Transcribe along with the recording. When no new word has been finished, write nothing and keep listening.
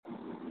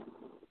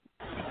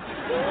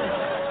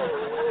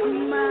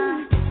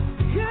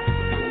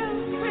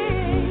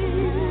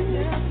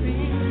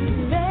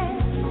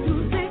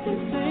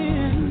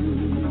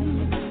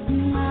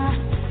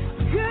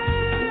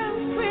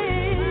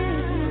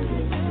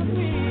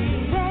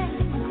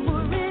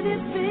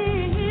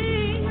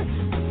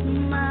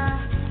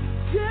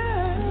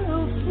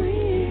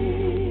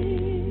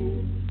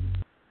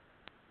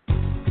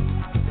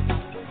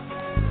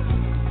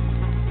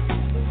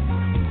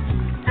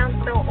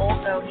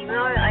Even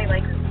though I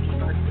like to see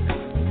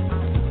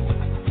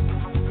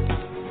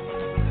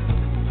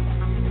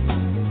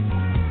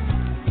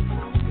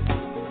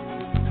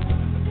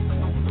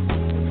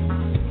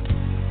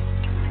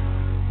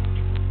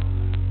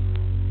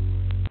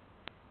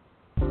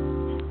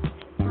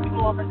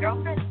well, the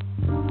girlfriend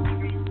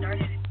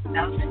restarted in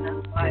 2000.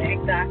 That's why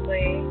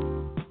exactly.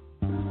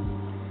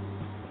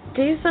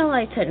 Do you feel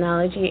like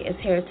technology is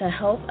here to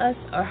help us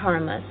or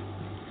harm us?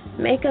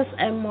 Make us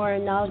a more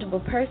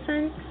knowledgeable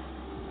person?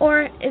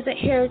 Or is it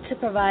here to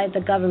provide the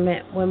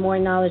government with more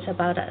knowledge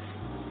about us?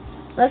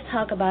 Let's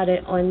talk about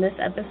it on this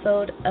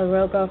episode of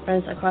Real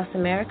Girlfriends Across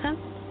America.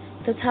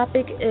 The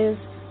topic is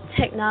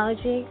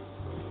technology.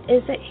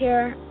 Is it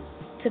here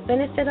to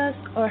benefit us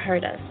or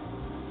hurt us?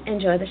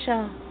 Enjoy the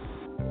show.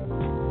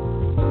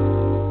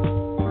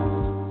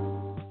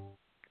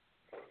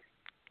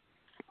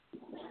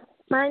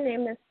 My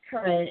name is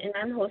Corinne, and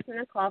I'm hosting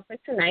a call for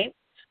tonight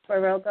for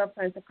Real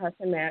Girlfriends Across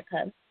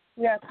America.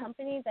 We are a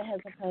company that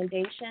has a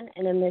foundation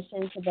and a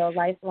mission to build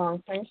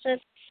lifelong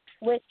friendships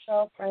with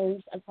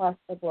girlfriends across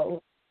the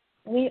globe.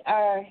 We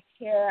are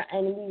here,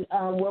 and we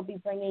will be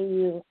bringing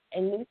you a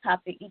new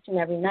topic each and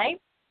every night,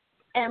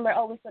 and we're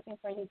always looking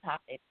for new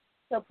topics.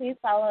 So please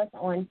follow us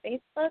on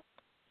Facebook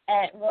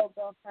at Real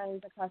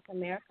Girlfriends Across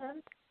America,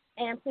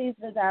 and please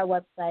visit our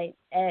website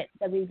at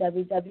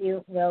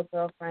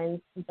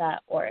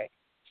www.realgirlfriends.org.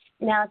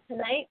 Now,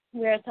 tonight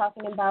we are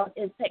talking about,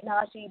 is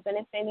technology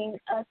benefiting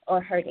us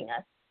or hurting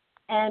us?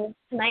 And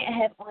tonight I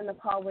have on the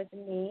call with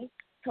me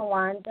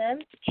Tawanda,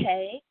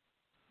 Kay,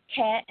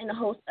 Kat, and a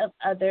host of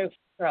other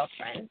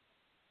girlfriends.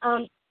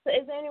 So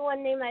is there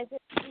anyone named Isaiah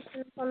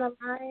on the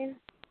line?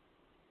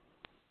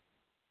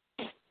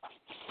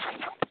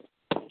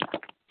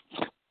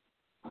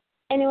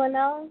 Anyone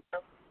else?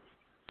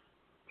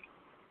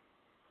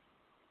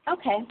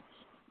 Okay.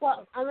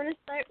 Well, I'm going to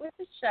start with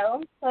the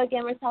show. So,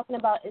 again, we're talking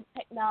about, is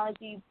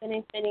technology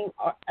benefiting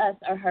us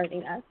or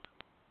hurting us?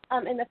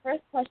 And the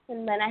first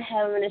question that I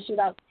have, I'm going to shoot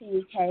out to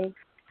you, Kay.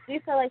 Do you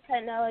feel like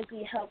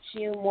technology helps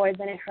you more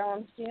than it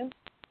harms you?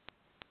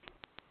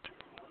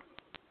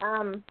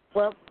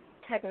 Well,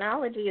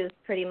 technology is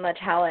pretty much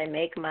how I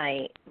make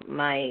my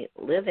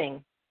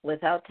living.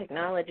 Without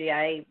technology,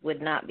 I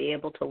would not be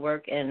able to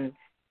work and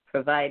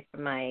provide for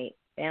my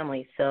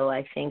family. So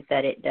I think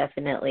that it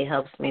definitely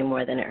helps me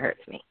more than it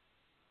hurts me.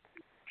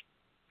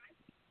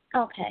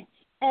 Okay.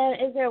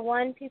 And is there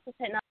one piece of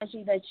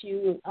technology that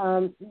you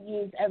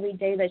use every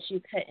day that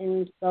you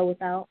couldn't go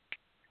without?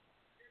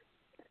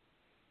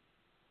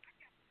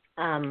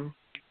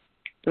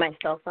 My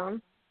cell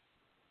phone.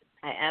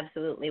 I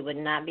absolutely would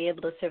not be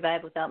able to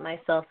survive without my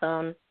cell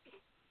phone.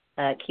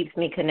 It keeps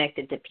me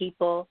connected to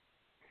people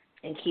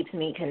and keeps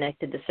me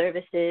connected to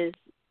services.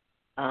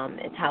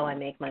 It's how I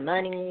make my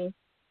money.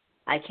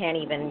 I can't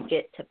even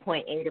get to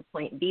point A to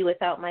point B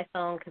without my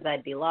phone because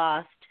I'd be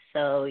lost.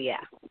 So,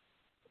 yeah.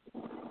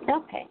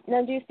 Okay.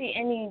 Now, do you see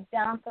any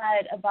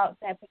downside about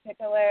that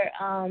particular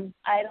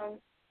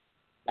item?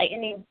 Like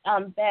any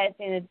bad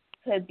thing that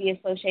could be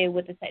associated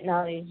with the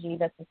technology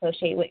that's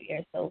associated with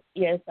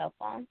your cell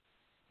phone?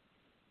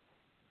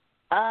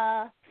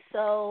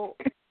 So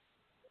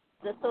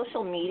the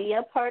social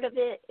media part of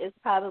it is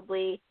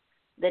probably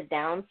the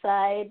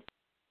downside.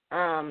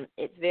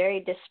 It's very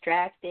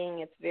distracting.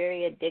 It's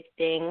very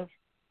addicting.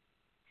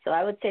 So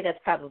I would say that's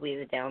probably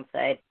the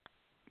downside.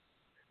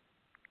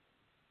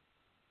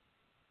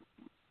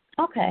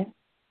 Okay.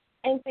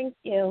 And thank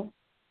you.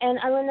 And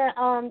I'm going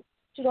to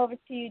shoot over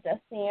to you,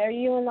 Destiny. Are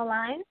you on the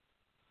line?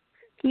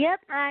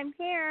 Yep, I'm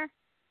here.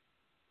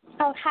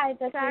 Oh, hi,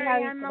 Destiny. Sorry, how are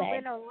you I'm today? a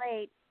little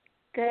late.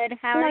 Good.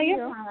 How are you?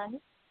 No, you're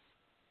fine.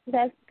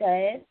 That's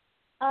good.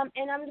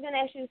 And I'm going to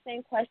ask you the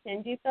same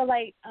question. Do you feel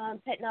like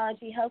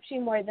technology helps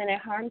you more than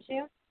it harms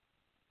you?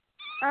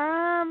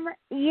 I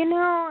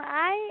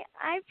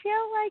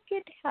feel like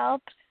it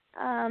helps.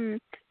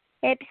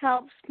 It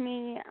helps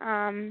me.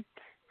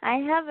 I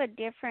have a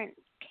different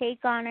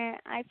take on it.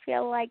 I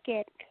feel like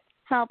it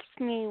helps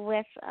me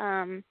with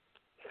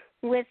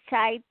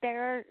sight.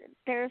 There's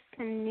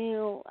some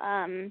new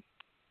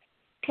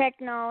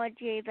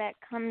technology that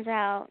comes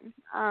out,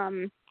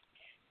 and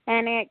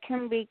it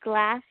can be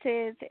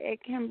glasses, it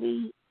can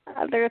be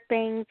other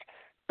things,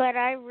 but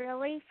I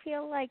really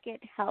feel like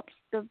it helps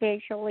the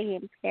visually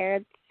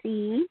impaired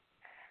see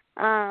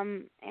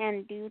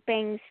and do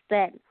things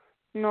that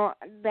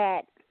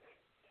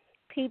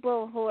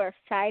people who are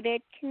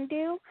sighted can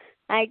do.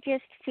 I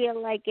just feel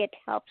like it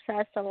helps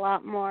us a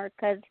lot more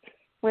because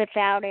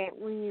without it,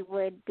 we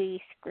would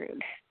be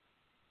screwed.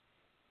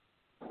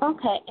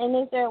 Okay. And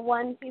is there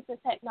one piece of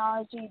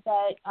technology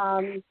that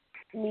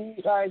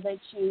need or that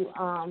you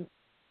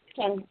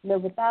can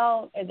live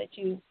without or that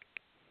you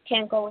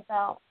can't go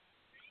without?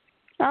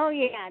 Oh,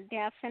 yeah,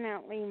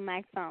 definitely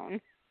my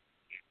phone.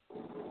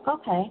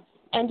 Okay.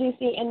 And do you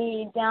see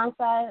any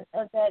downside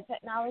of that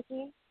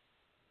technology?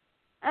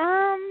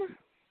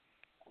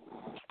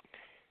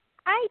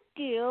 I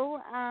do.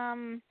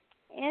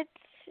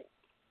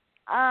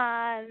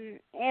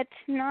 It's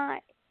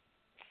not.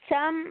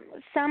 Some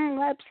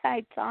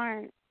websites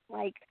aren't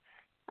like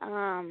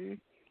some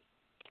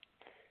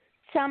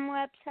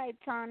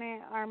websites on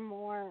it are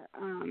more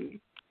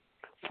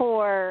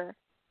for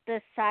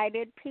the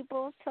sighted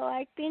people, so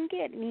I think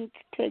it needs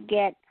to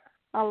get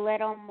a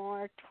little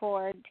more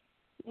toward,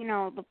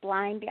 the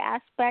blind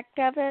aspect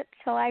of it.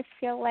 So I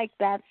feel like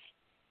that's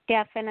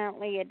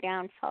definitely a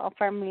downfall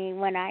for me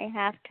when I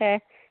have to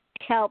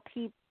tell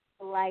people,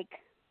 like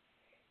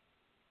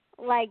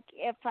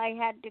if I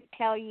had to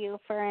tell you,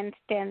 for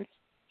instance,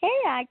 hey,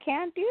 I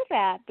can't do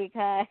that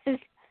because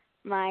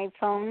my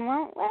phone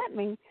won't let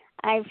me.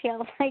 I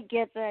feel like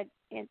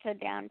it's a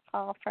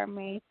downfall for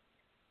me.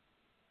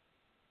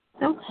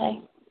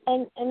 Okay.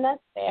 And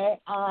that's fair.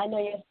 I know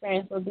your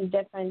experience will be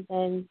different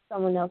than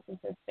someone else's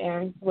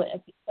experience with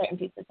a certain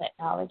piece of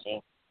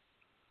technology.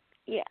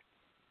 Yeah.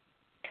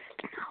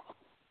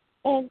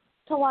 And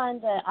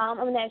Tawanda, I'm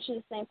going to ask you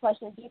the same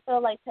question. Do you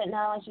feel like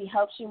technology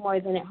helps you more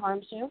than it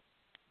harms you?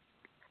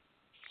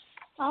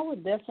 I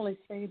would definitely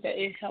say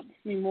that it helps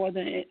me more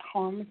than it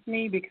harms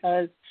me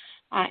because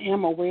I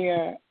am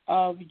aware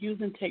of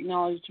using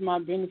technology to my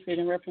benefit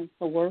in reference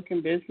to work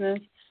and business.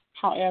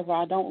 However,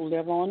 I don't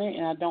live on it,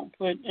 and I don't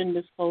put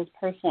undisclosed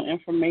personal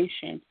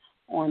information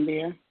on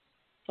there.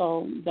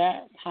 So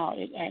that's how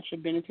it actually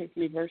benefits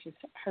me versus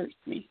hurts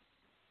me.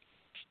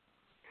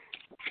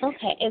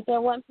 Okay. Is there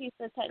one piece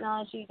of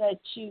technology that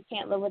you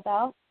can't live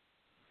without?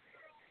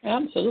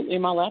 Absolutely,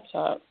 my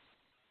laptop.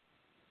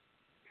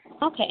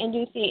 Okay. And do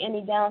you see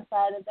any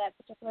downside of that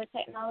particular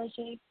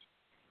technology?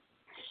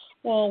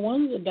 Well,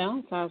 one of the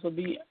downsides would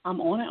be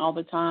I'm on it all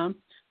the time.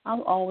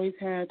 I've always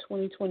had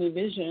 20/20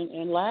 vision,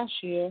 and last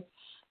year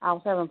I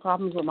was having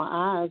problems with my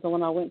eyes, and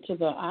when I went to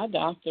the eye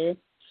doctor,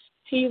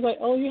 he was like,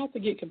 oh, you have to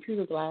get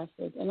computer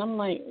glasses. And I'm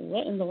like,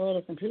 what in the world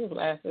are computer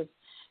glasses?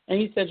 And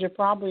he said, you're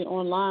probably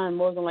online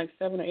more than like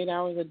 7 or 8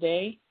 hours a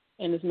day,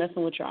 and it's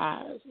messing with your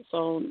eyes.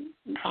 So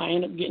I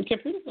ended up getting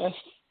computer glasses.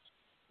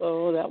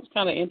 So that was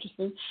kind of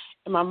interesting.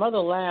 And my mother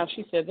laughed.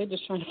 She said, they're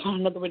just trying to find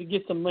another way to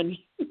get some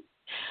money.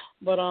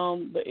 But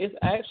it's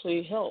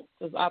actually helped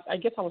because I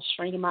guess I was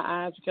straining my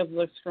eyes because of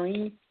the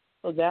screen,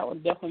 so that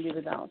would definitely be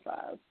the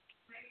downside.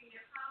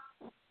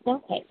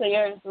 Okay, so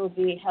yours will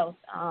be health.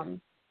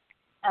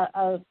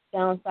 A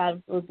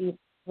downside will be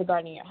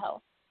regarding your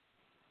health.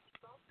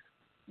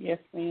 Yes,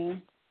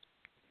 ma'am.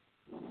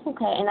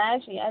 Okay, and I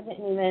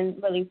didn't even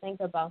really think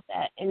about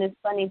that, and it's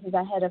funny because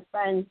I had a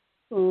friend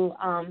who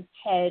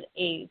had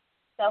a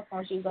cell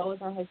phone. She was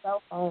always on her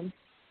cell phone,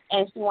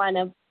 and she wound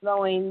up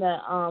blowing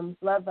the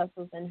blood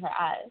vessels in her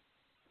eyes.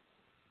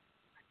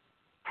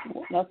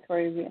 That's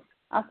crazy.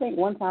 I think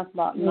one time for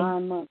about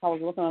 9 months I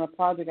was working on a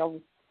project. I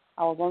was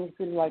on the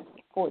computer like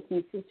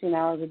 14, 15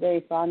 hours a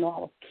day, so I know I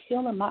was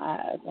killing my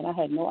eyes, and I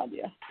had no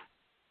idea.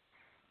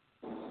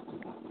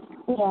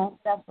 Yes,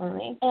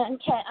 definitely. And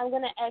Kat, I'm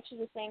going to ask you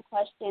the same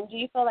question. Do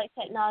you feel like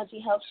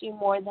technology helps you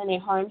more than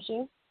it harms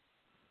you?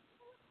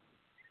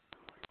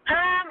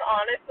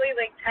 Honestly,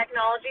 like,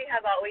 technology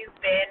has always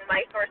been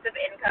my source of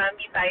income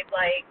besides,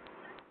 like,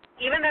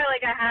 even though,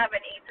 like, I have an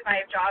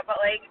 8-to-5 job,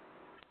 but, like,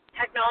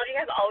 technology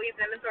has always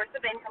been the source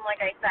of income, like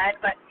I said,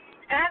 but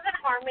it hasn't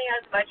harmed me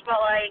as much, but,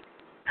 like,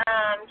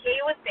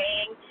 Katie was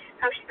saying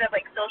how she said,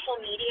 like, social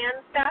media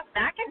and stuff,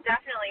 that can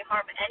definitely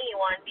harm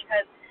anyone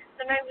because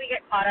sometimes we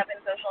get caught up in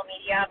social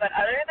media, but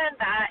other than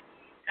that,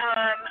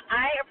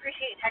 I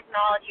appreciate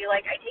technology.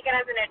 Like, I take it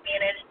as an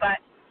advantage, but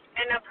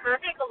in a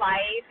perfect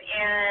life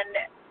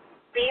and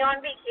being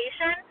on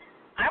vacation,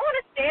 I want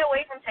to stay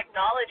away from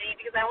technology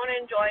because I want to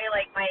enjoy,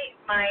 like, my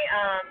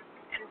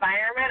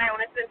environment. I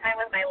want to spend time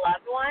with my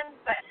loved ones,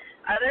 but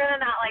other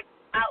than that, like,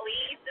 at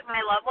least my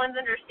loved ones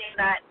understand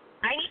that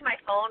I need my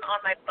phone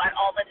on my butt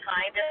all the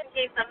time just in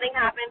case something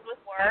happens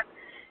with work.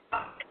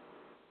 But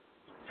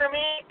for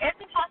me, it's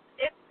a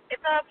positive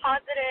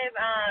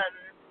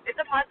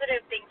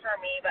thing for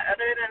me, but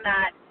other than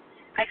that,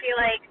 I feel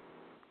like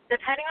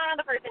depending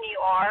on the person you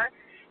are,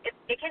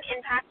 it can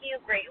impact you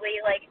greatly,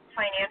 like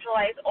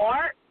financial-wise,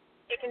 or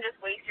it can just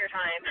waste your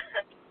time.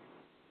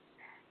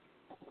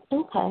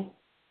 Okay.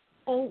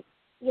 And,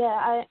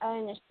 yeah, I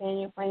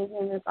understand your point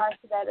in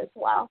regards to that as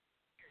well.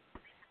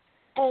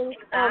 And,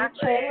 Exactly.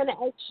 Kay, I'm going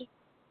to ask you.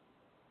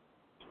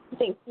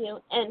 Thank you.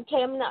 And,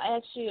 Kay, I'm going to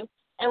ask you,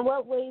 in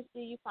what ways do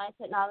you find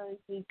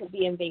technology to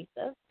be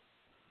invasive?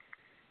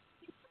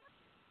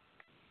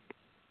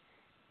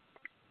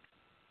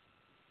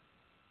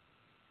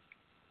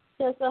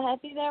 So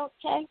happy there,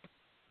 Kay?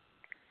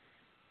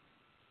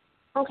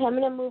 Okay, I'm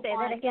going to move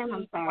on. Say that again,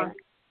 I'm sorry.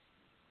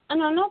 Oh,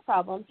 no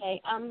problem,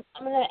 Kay. I'm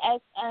going to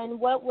ask, in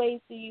what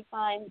ways do you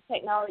find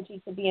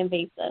technology to be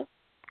invasive?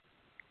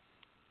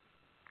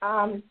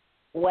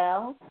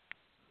 Well,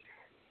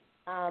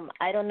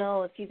 I don't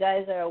know if you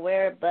guys are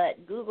aware,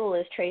 but Google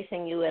is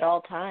tracing you at all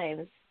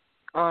times.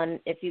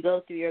 If you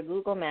go through your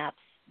Google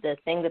Maps, the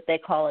thing that they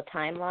call a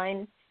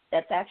timeline,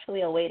 that's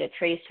actually a way to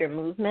trace your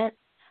movement.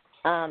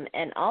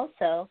 And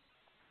also,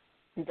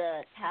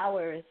 the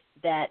towers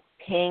that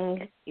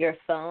ping your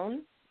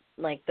phone,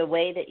 like the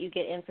way that you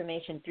get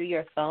information through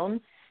your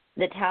phone,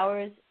 the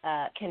towers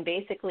can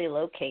basically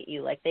locate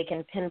you, like they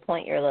can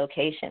pinpoint your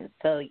location.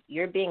 So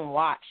you're being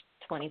watched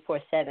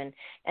 24/7.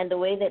 And the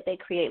way that they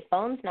create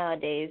phones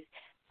nowadays,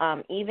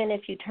 even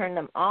if you turn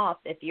them off,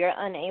 if you're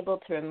unable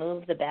to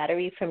remove the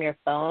battery from your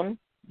phone,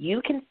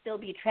 you can still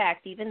be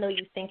tracked, even though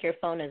you think your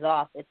phone is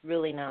off. It's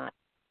really not.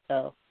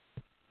 So,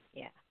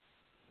 yeah.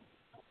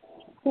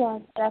 Yeah,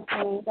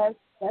 definitely.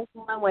 That's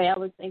one way I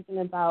was thinking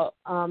about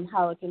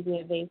how it can be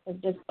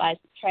invasive just by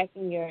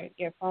tracking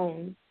your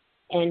phone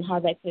and how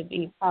that could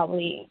be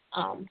probably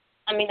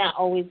not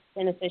always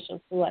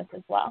beneficial to us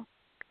as well.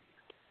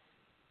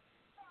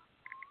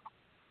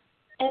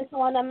 And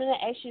so on, I'm going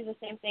to ask you the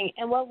same thing.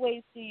 In what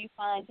ways do you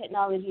find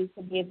technology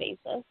to be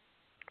invasive?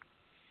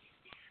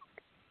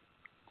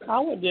 I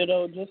would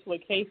ditto just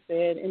what Kay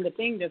said, and the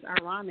thing that's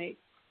ironic,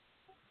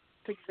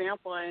 for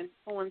example, and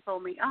someone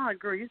told me, I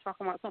agree, you're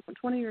talking about something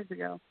 20 years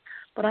ago.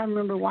 But I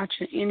remember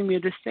watching Enemy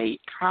of the State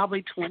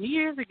probably 20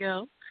 years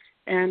ago,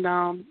 and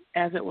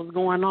as it was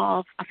going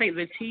off, I think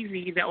the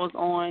TV that was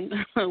on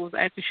was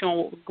actually showing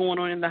what was going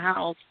on in the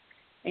house.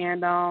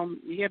 And,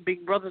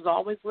 Big Brother's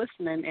always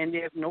listening, and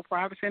there's no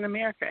privacy in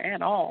America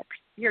at all,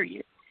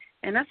 period.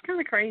 And that's kind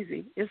of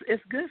crazy.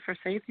 It's good for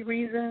safety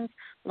reasons,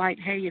 like,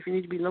 hey, if you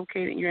need to be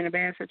located and you're in a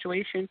bad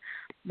situation.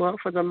 But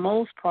for the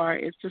most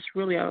part, it's just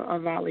really a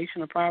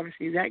violation of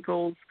privacy. That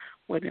goes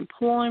with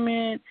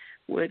employment,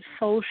 with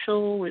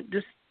social, with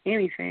just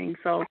anything.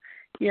 So,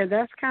 yeah,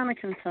 that's kind of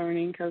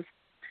concerning because,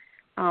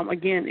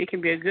 again, it can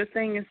be a good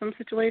thing in some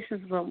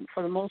situations, but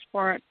for the most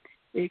part,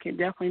 it can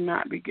definitely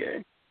not be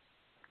good.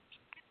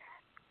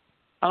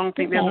 I don't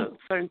think there's a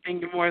certain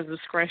thing anymore as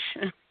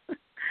discretion.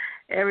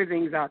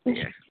 Everything's out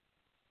there.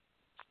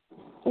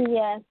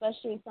 Yeah,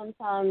 especially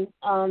sometimes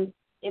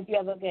if you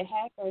have a good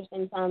hacker,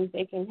 sometimes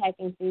they can hack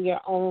into your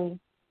own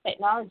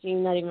technology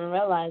and not even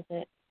realize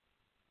it.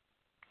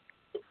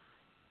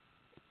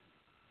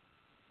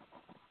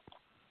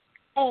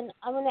 And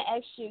I'm going to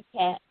ask you,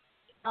 Kat,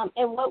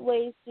 in what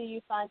ways do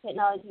you find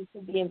technology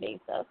to be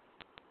invasive?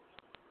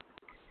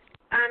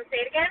 Say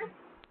it again?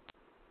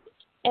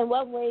 In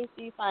what ways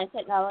do you find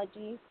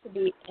technology to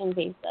be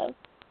invasive?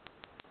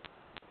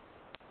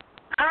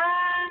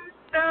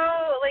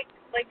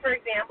 Like for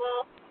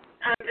example,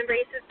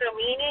 invasive. So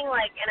meaning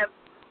like in a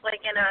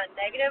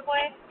negative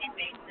way.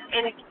 Invasive.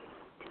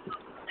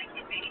 Like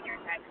invading your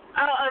text.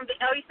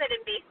 You said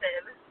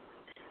invasive.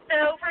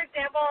 So for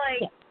example,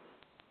 like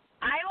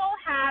I will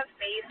have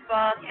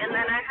Facebook and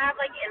then I have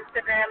like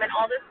Instagram and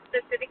all this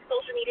specific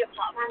social media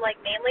platform,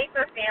 like mainly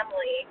for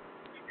family.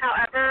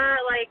 However,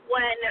 like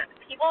when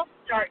people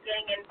start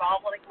getting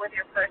involved with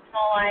your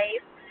personal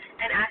life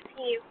and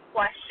asking you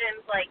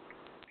questions, like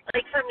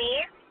for me,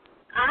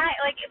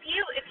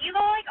 if you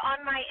go like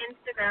on my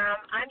Instagram,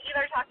 I'm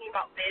either talking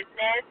about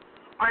business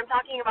or I'm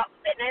talking about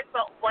fitness.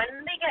 But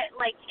when they get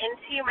like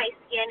into my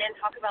skin and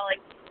talk about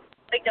like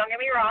don't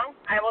get me wrong,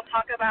 I will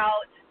talk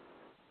about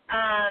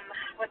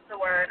what's the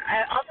word?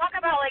 I'll talk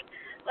about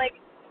like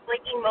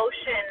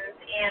emotions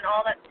and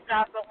all that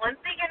stuff. But once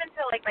they get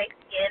into like my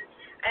skin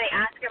and they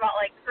ask about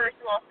like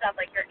personal stuff,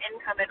 like your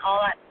income and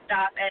all that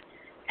stuff,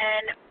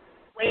 and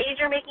ways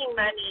you're making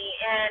money,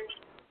 and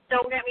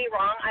don't get me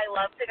wrong, I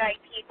love to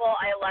guide people.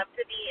 I love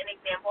to be an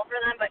example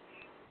for them. But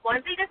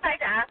once they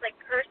decide to ask like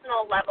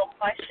personal level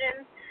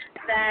questions,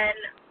 then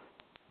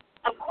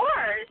of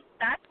course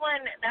that's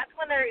when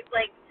they're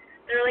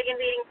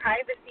invading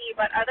privacy.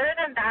 But other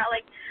than that,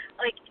 like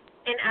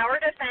in our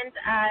defense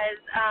as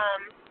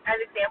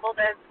examples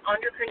as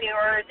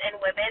entrepreneurs and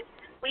women,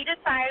 we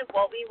decide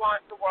what we want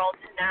the world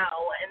to know.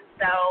 And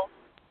so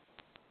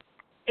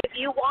if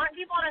you want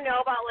people to know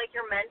about like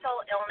your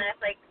mental illness,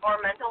 like or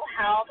mental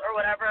health or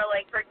whatever,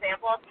 like for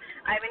example,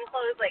 I've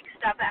enclosed like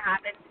stuff that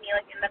happened to me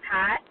like in the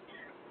past.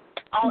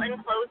 I'll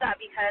enclose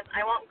that because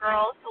I want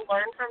girls to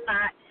learn from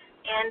that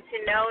and to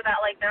know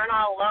that like they're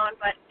not alone.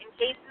 But in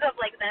cases of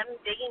like them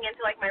digging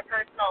into like my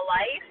personal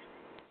life,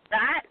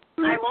 that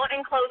I won't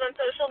enclose on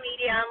social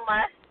media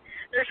unless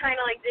they're trying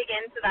to like dig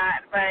into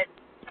that. But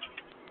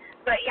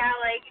yeah,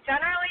 like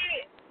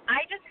generally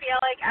I just feel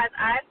like as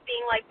us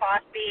being like boss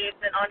babes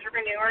and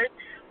entrepreneurs,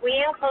 we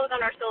enclose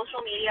on our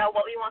social media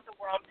what we want the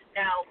world to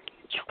know.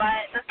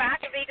 But the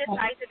fact that they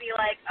decide to be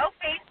like,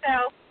 okay,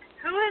 so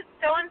who is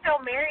so and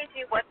so married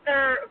to?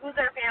 Who's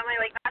their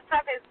family? Like that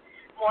stuff is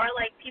more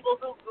like people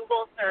who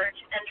Google search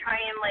and try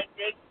and like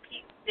dig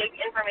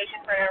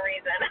information for no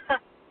reason.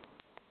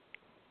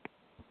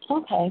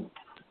 Okay.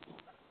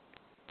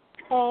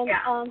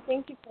 And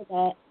thank you for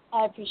that.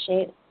 I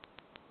appreciate it.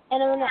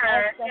 And I'm going to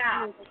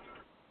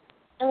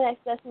ask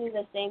Stephanie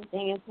the same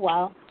thing as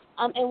well.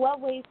 In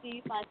what ways do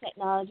you find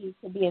technology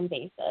to be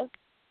invasive?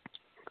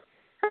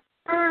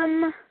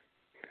 I'm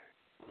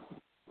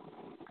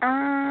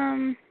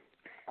kind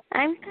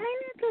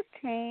of the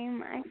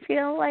same. I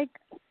feel like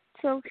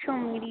social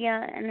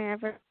media and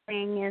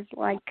everything is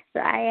like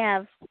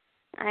I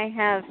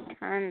have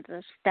tons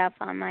of stuff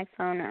on my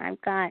phone.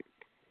 I've got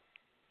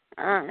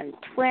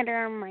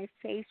Twitter, my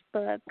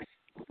Facebook,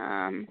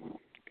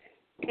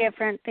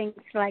 different things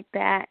like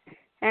that.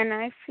 And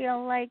I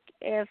feel like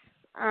if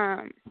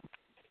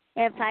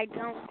if I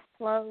don't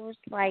close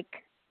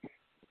like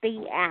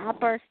the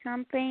app or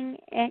something,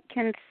 it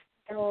can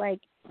still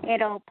like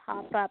it'll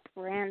pop up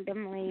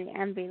randomly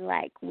and be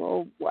like,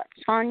 "Well, what's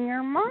on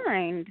your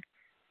mind?"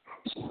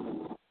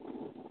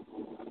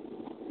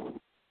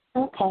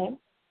 Okay.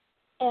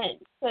 And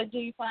so, do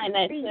you find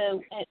that to?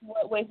 In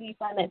what way do you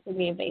find that to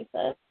be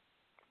invasive?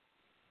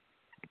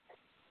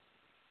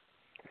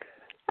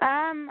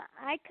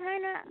 I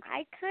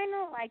kind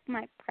of like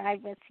my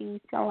privacy,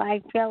 so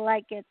I feel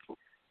like it's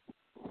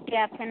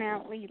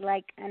definitely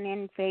like an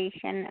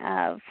invasion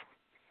of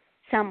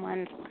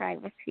someone's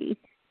privacy.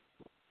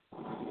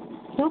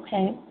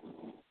 Okay.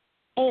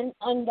 And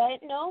on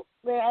that note,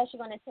 we're actually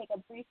going to take a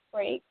brief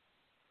break.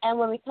 And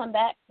when we come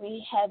back,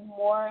 we have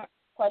more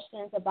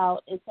questions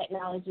about is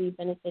technology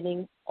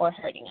benefiting or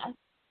hurting us.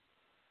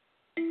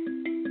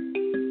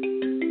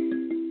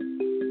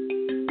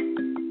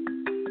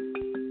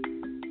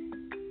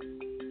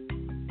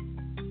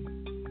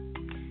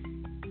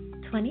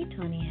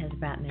 2020 has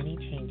brought many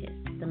changes,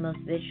 the most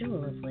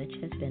visual of which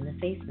has been the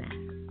face mask.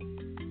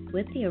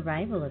 With the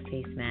arrival of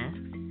face masks,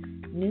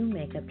 new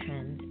makeup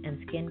trends and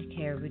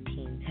skincare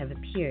routines have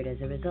appeared as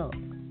a result.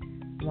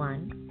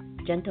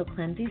 1. Gentle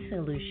cleansing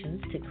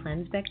solutions to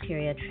cleanse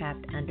bacteria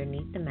trapped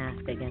underneath the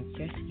mask against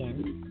your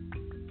skin.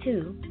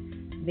 2.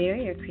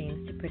 Barrier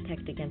creams to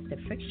protect against the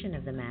friction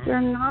of the mask.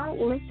 You're not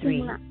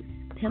listening.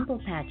 3. Pimple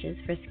patches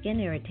for skin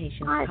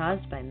irritations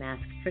caused by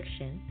mask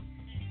friction.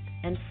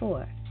 And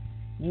 4.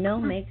 No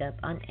makeup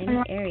on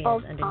any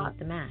areas underneath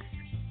the mask.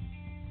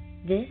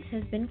 This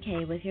has been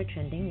Kay with your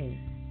trending news.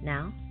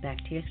 Now, back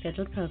to your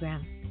scheduled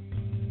program.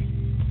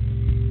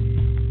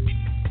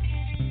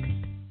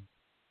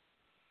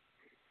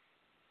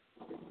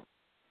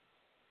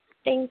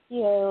 Thank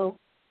you.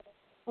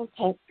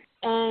 Okay.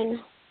 And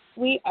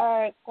we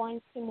are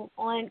going to move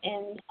on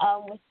and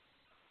with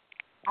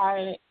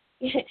our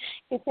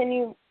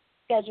continued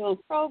scheduled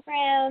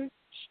program.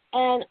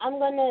 And I'm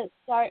going to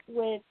start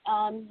with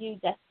you,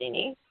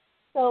 Destiny.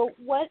 So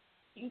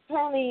you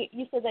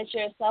said that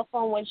your cell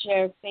phone was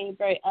your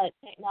favorite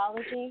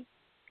technology?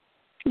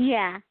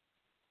 Yeah.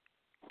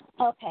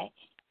 Okay.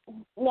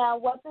 Now,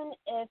 what then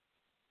if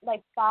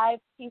like 5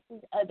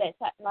 pieces of that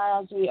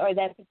technology or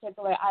that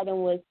particular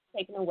item was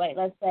taken away?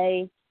 Let's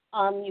say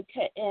you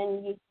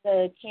couldn't use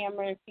the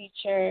camera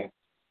feature,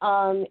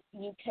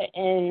 you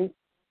couldn't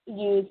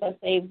use, let's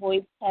say,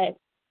 voice text,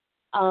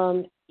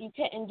 you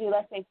couldn't do,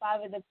 let's say,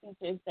 5 of the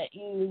features that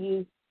you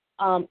use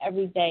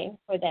every day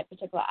for that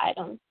particular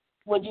item.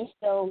 Would you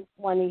still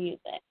want to use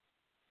it?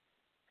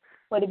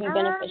 Would it be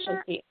beneficial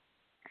to you?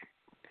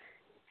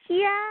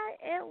 Yeah,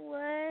 it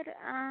would.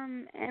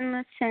 In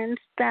the sense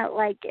that,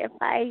 like, if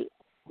I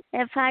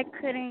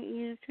couldn't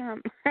use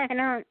them, I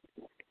don't.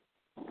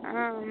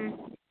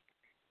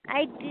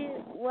 I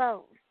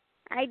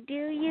do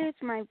use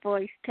my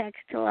voice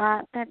text a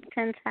lot, but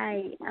since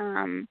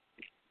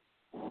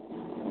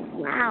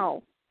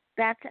wow,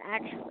 that's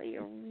actually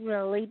a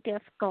really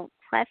difficult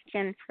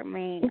question for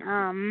me.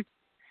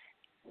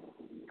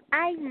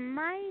 I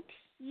might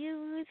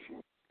use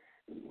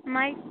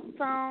my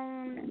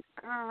phone.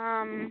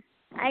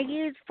 I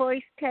use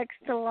voice text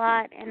a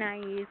lot and I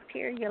use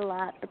Siri a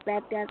lot, but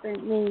that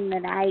doesn't mean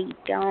that I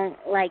don't,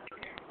 like,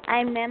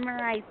 I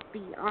memorize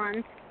the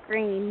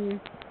on-screen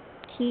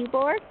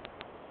keyboard.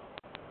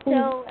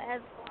 So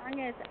as long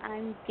as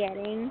I'm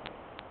getting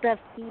the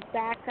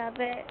feedback of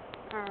it,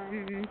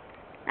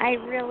 I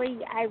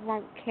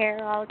won't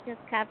care. I'll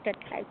just have to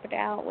type it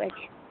out, which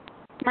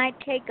might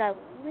take a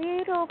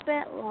little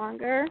bit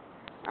longer.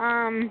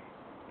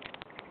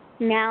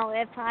 Now,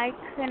 if I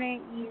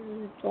couldn't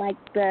use like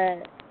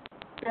the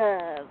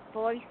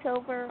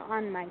voiceover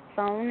on my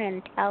phone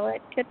and tell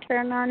it to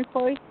turn on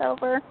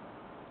voiceover,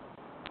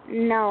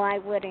 no, I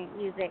wouldn't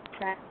use it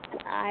because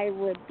I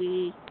would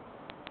be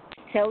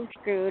so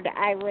screwed.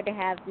 I would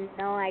have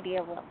no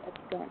idea what was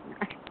going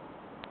on.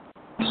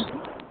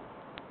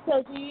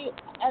 So, do you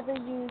ever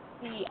use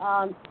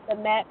the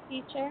map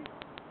feature?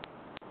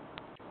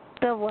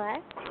 The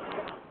what?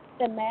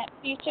 The map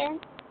feature.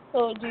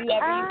 So, do you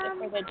ever use it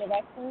for the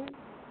directions?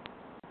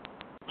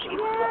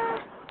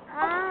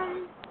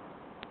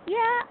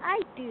 Yeah, I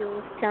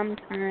do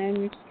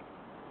sometimes.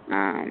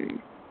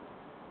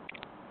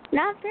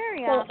 Not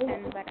very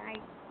often, but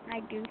I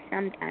do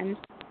sometimes.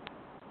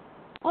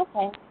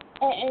 Okay.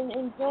 And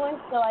in doing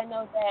so, I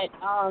know that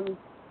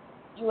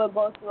you will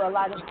go through a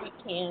lot of street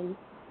cams.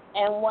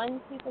 And one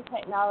piece of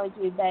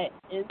technology that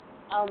is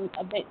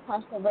a bit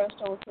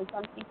controversial to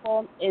some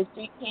people is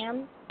street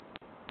cams.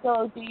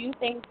 So do you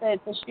think that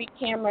the street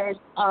cameras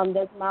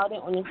that's mounted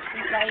on the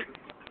street lights,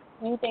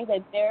 do you think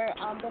that they're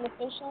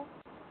beneficial?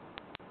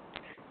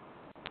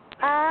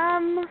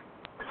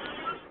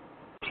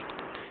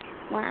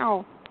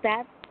 Wow,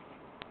 that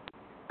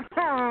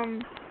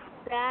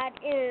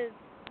is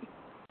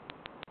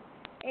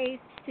a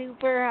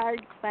super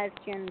hard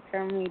question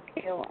for me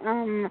too.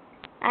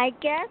 I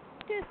guess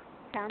to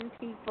some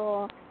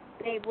people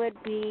they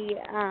would be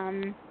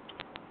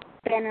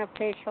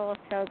beneficial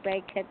so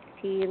they could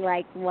see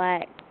like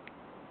what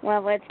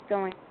while it's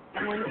going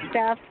on and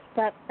stuff.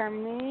 But for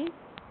me,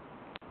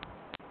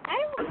 I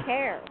don't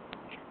care.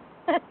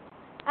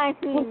 I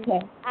mean,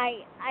 Okay.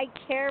 I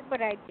care,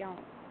 but I don't.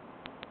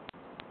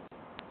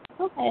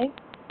 Okay.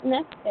 And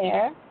that's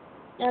fair.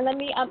 Now let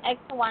me ask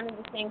one of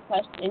the same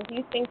question. Do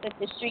you think that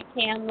the street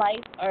cam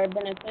lights are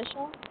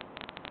beneficial?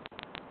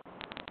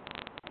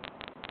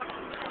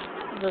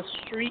 The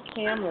street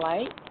cam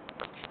light?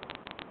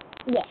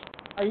 Yes.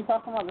 Are you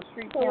talking about the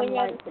street So cam when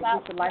you're at lights the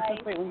that get your license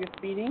stoplight- plate when you're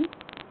speeding?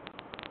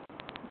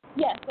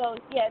 Yeah, so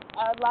yes,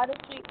 a lot of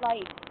street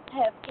lights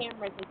have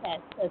cameras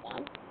attached to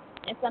them.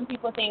 And some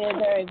people think that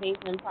they're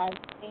invading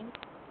privacy.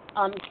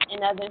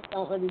 And others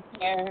don't really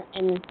care,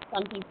 and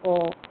some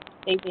people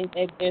they think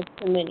that there's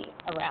too many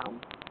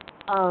around.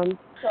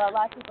 So a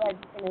lot of people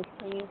have different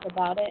opinions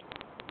about it.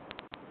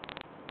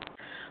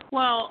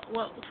 Well,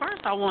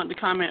 first I wanted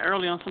to comment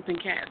early on something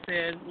Kat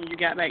said when you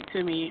got back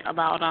to me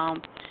about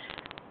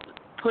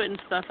putting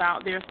stuff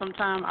out there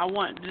sometime. I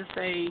want to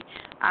say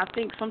I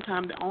think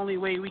sometimes the only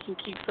way we can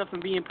keep stuff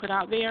from being put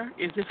out there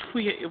is if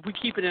we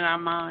keep it in our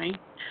mind.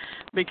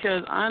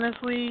 Because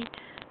honestly,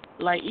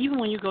 like even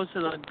when you go to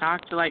the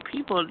doctor, like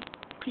people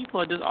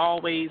are just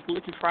always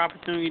looking for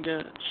opportunity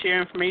to share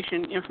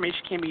information. Information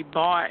can be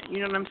bought. You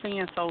know what I'm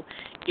saying? So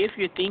if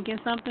you're thinking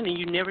something and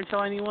you never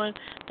tell anyone,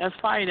 that's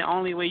probably the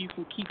only way you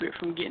can keep it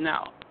from getting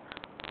out.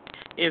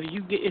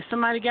 If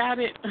somebody got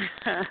it,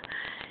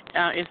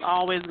 it's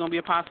always going to be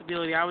a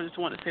possibility. I would just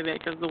want to say that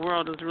because the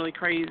world is really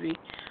crazy.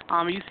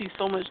 You see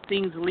so much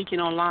things leaking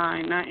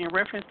online. Now, in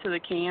reference to the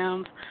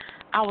cams,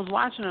 I was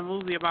watching a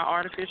movie about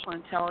artificial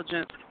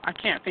intelligence. I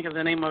can't think of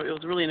the name of it. It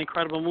was really an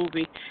incredible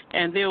movie.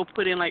 And they will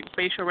put in like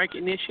facial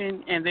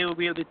recognition, and they will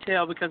be able to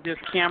tell because there's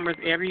cameras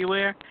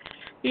everywhere.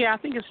 Yeah, I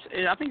think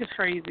it's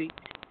crazy.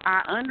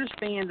 I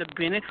understand the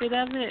benefit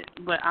of it,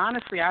 but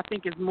honestly, I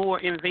think it's more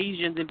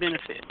invasion than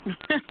benefit.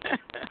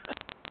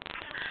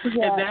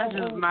 Yeah, and that's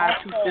just my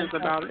 2 cents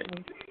about it.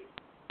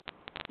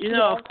 You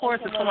know, of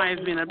course, if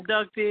somebody's been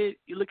abducted,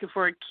 you're looking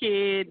for a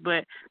kid,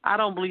 but I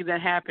don't believe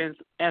that happens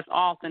as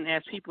often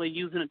as people are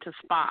using it to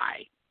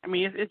spy. I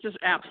mean, it's just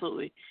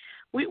absolutely.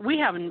 We're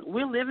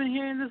living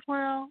here in this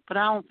world, but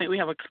I don't think we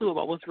have a clue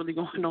about what's really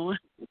going on.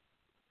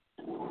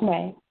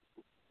 Right.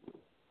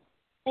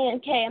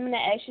 And Kay, I'm going to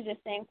ask you the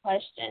same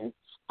question.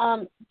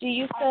 Do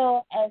you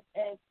feel as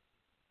if?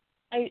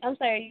 I'm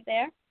sorry. Are you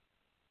there?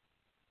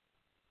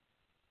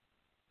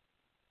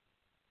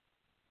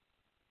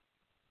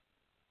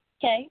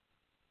 Okay.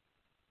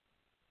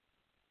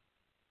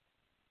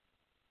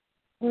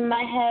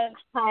 Might have.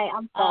 Hi,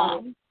 I'm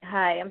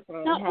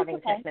sorry. No, I'm having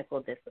okay.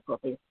 technical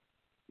difficulties.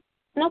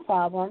 No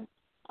problem.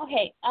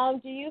 Okay.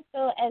 Do you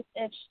feel as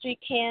if street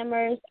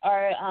cameras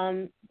are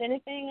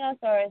benefiting us,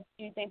 or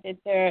do you think that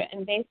they're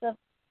invasive?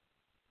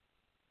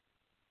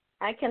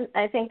 I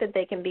think that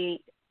they can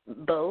be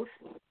both.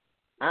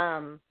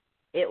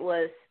 It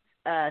was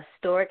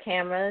store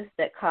cameras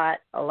that caught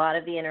a lot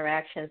of the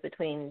interactions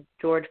between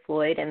George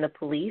Floyd and the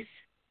police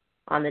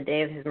on the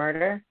day of his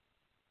murder.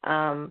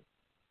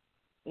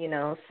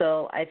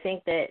 So I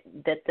think that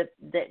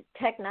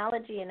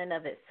technology in and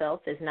of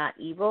itself is not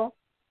evil.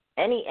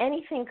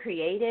 Anything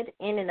created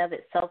in and of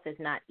itself is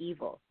not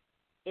evil.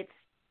 It's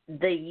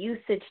the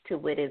usage to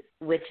which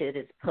it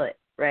is put,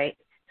 right?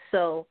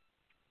 So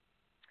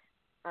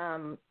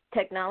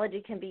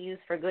technology can be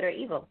used for good or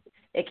evil.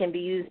 It can be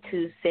used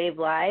to save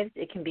lives.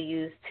 It can be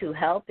used to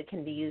help. It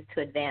can be used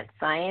to advance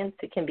science.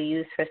 It can be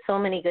used for so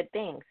many good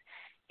things.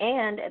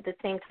 And at the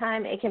same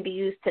time, it can be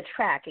used to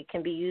track. It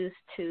can be used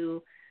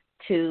to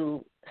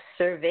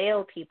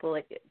surveil people,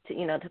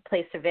 to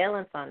place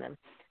surveillance on them.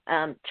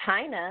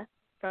 China,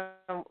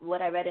 from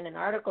what I read in an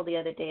article the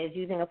other day, is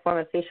using a form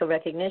of facial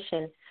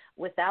recognition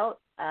without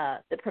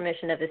the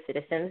permission of the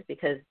citizens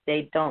because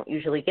they don't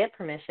usually get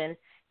permission,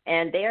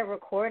 and they are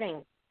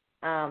recording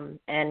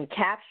and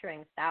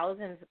capturing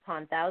thousands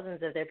upon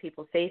thousands of their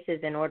people's faces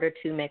in order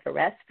to make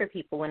arrests for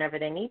people whenever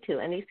they need to.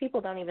 And these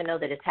people don't even know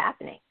that it's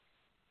happening.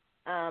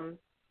 And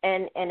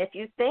if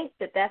you think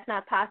that that's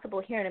not possible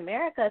here in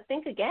America,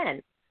 think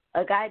again.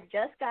 A guy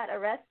just got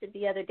arrested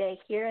the other day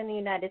here in the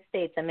United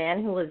States, a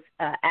man who was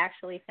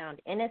actually found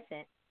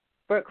innocent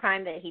for a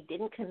crime that he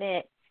didn't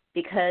commit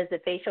because the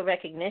facial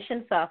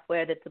recognition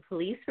software that the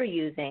police were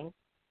using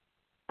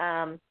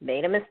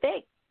made a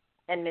mistake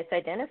and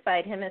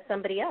misidentified him as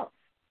somebody else.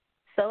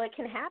 So it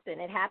can happen.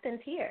 It happens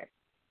here.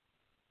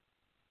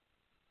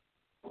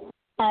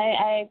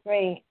 I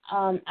agree.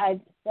 I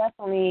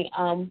definitely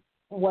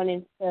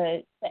wanted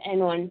to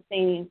end on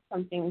saying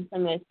something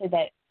similar to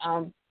that.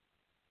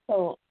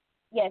 So,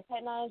 yeah,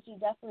 technology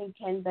definitely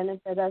can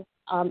benefit us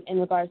in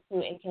regards to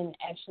it can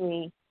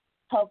actually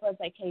help us,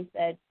 like Kay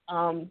said,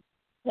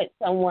 put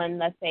someone,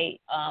 let's say,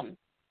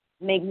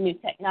 make new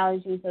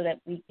technology so that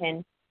we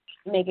can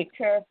make a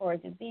cure for a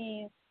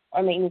disease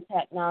or make new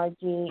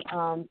technology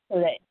so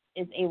that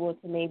it's able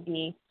to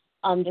maybe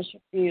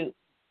distribute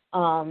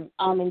and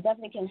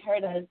definitely can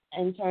hurt us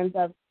in terms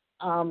of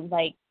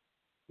like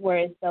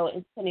whereas though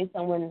it's putting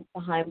someone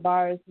behind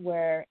bars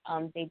where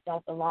they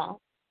don't belong.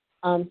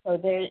 So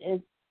there is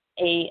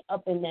a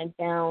up and a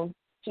down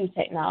to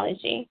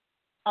technology.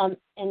 And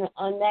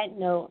on that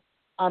note,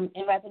 and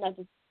wrapping up,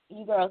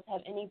 you girls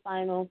have any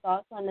final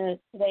thoughts on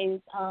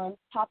today's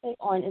topic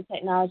on is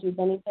technology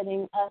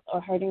benefiting us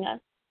or hurting us?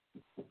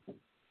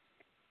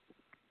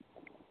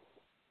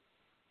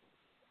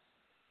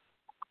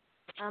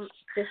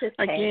 This is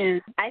Kay.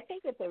 Again. I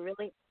think it's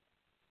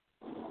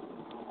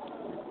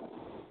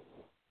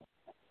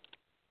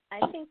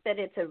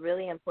a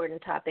really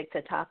important topic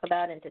to talk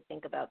about and to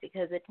think about,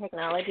 because the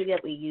technology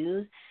that we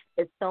use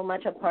is so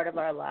much a part of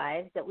our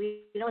lives that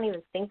we don't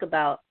even think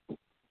about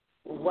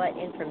what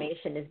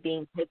information is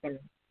being taken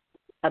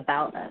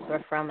about us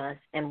or from us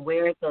and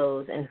where it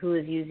goes and who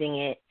is using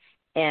it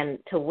and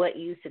to what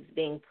use it's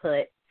being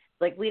put.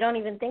 Like, we don't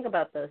even think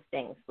about those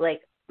things.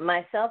 Like,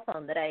 my cell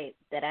phone that I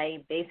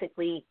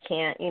basically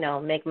can't,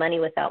 make money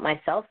without my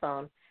cell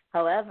phone.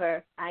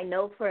 However, I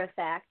know for a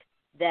fact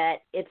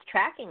that it's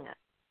tracking us.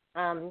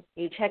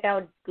 You check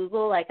out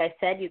Google, like I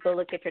said, you go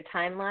look at your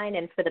timeline,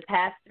 and for the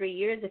past 3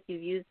 years, if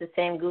you've used the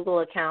same Google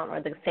account or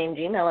the same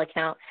Gmail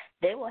account,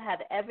 they will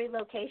have every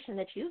location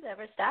that you've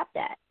ever stopped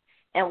at.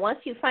 And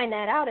once you find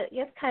that out, it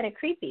gets kind of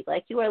creepy,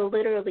 like you are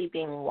literally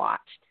being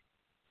watched.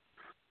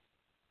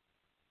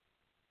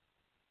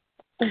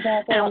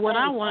 Exactly. And what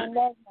I want...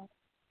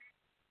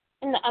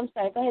 I'm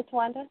sorry, go ahead,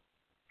 Tawanda.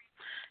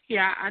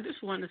 Yeah, I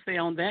just want to say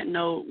on that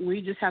note,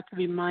 we just have to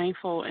be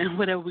mindful, and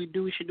whatever we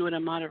do, we should do it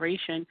in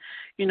moderation.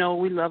 We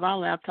love our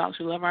laptops,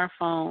 we love our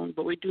phones,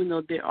 but we do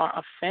know there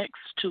are effects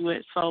to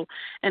it. So,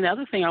 and the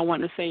other thing I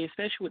want to say,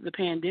 especially with the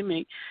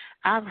pandemic,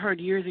 I've heard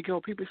years ago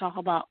people talk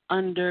about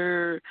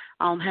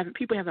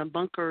people having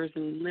bunkers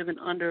and living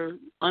under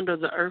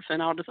the earth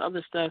and all this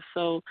other stuff.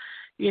 So,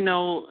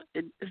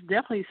 it's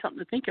definitely something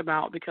to think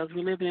about, because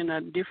we're living in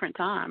a different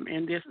time,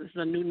 and this is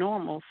a new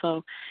normal.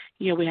 So,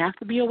 we have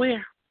to be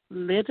aware.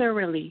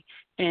 Literally.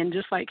 And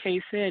just like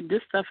Kay said,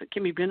 this stuff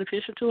can be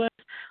beneficial to us,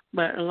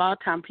 but a lot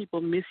of times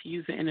people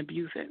misuse it and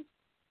abuse it.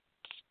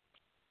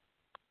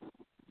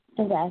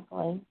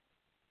 Exactly.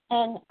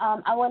 And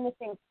I want to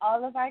thank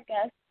all of our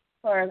guests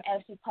for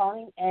actually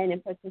calling in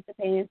and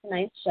participating in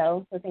tonight's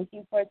show. So thank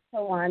you for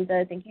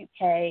Tawanda, thank you,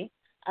 Kay,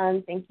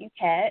 thank you,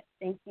 Kat,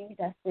 thank you,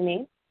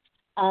 Destiny.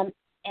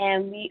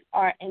 And we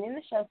are ending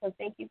the show, so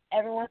thank you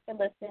everyone for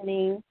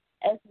listening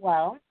as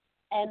well.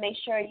 And make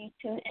sure you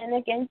tune in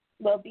again.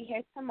 We'll be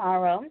here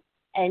tomorrow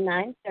at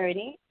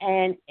 9:30.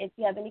 And if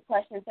you have any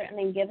questions,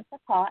 certainly give us a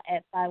call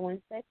at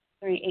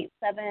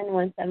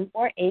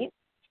 516-387-1748,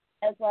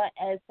 as well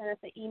as send us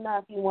an email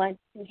if you want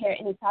to hear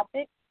any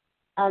topics.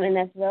 And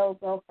that's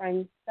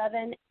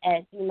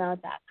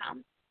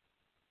realgirlfriends7@gmail.com.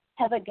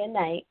 Have a good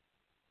night.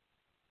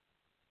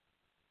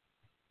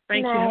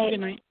 Thank you. Have a good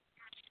night.